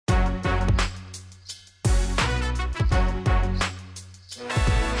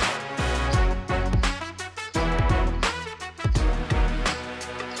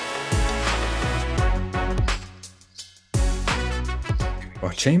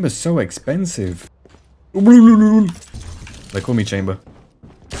Chamber's so expensive. They call me Chamber.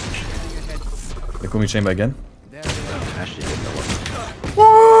 They call me Chamber again. Actually, didn't know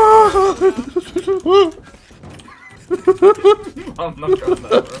what. I'm not going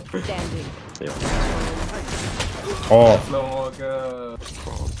there, bro. Oh.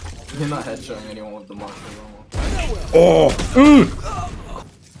 You're not headshotting anyone with the monster anymore. Oh.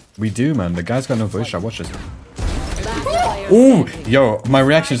 We do, man. The guy's got no voice shot. Watch this. Oh, yo, my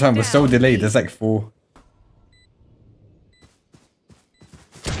reaction time was so delayed. There's like 4.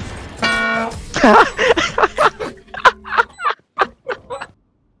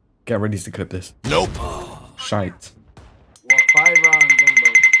 Get ready to clip this. Nope. Shite. What, 5 rounds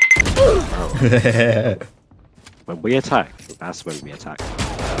in, bro? When we attack, that's when we attack.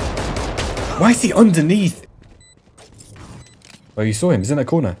 Why is he underneath? Oh, you saw him. He's in that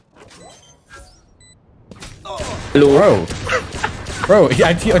corner. Bro. Bro,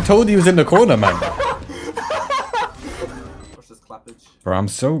 I told you he was in the corner, man. What's this clappage? Bro, I'm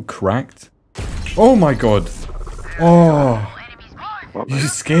so cracked. Oh my god. Oh. You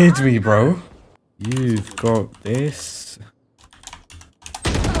scared me, bro. You've got this.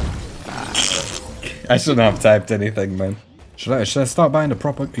 I shouldn't have typed anything, man. Should I start buying the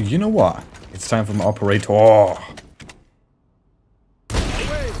proper... You know what? It's time for my operator. Oh.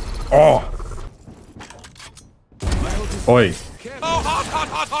 Oh. Oi.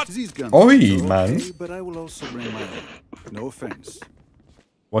 Oi, man. But I will also bring my own. No offense.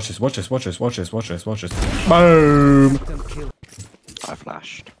 Watch this, watch this, watch this, watch this, watch this, watch this. Boom! I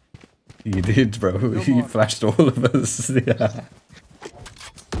flashed. You did, bro. You flashed all of us. Yeah.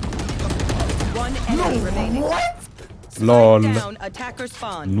 One enemy remaining. What? Lol. Down, attacker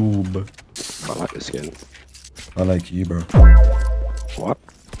spawn. Noob. I like the skin. I like you, bro. What?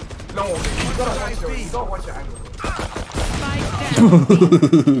 No, you gotta watch your, you gotta watch your angle.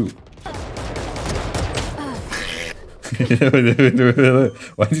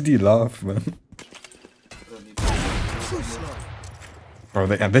 Why did you laugh, man?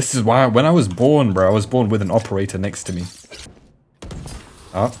 Bro, and this is why when I was born, bro, I was born with an operator next to me.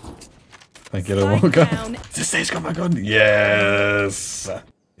 Oh, I get a walker. Is the stage got my gun? Yes.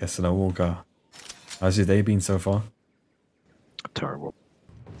 Yes, and a walker. How's your day been so far? Terrible.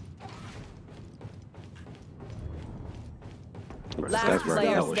 Last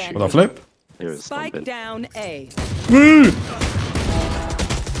player standing. Will I flip? Spike down A.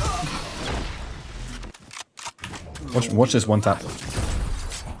 Watch this one tap.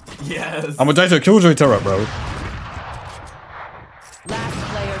 Yes. I'm gonna die to a killjoy turret, bro. Last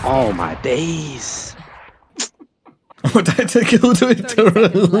player standing. Oh my days. I'm gonna die to a killjoy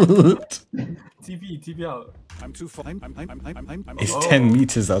turret. TP out. I'm too far. It's 10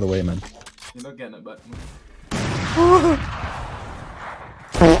 meters the other way, man. You're not getting it back.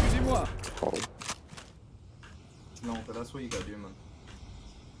 No, but that's what you gotta do, man.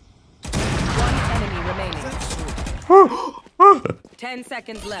 One enemy remaining. 10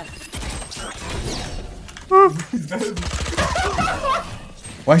 seconds left.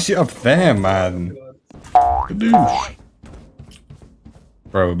 Why is she up there, man?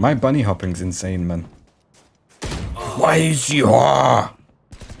 Bro, my bunny hopping's insane, man. Why is she here? I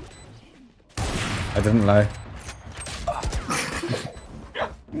didn't lie.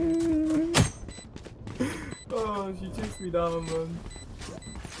 Oh, she chased me down, man.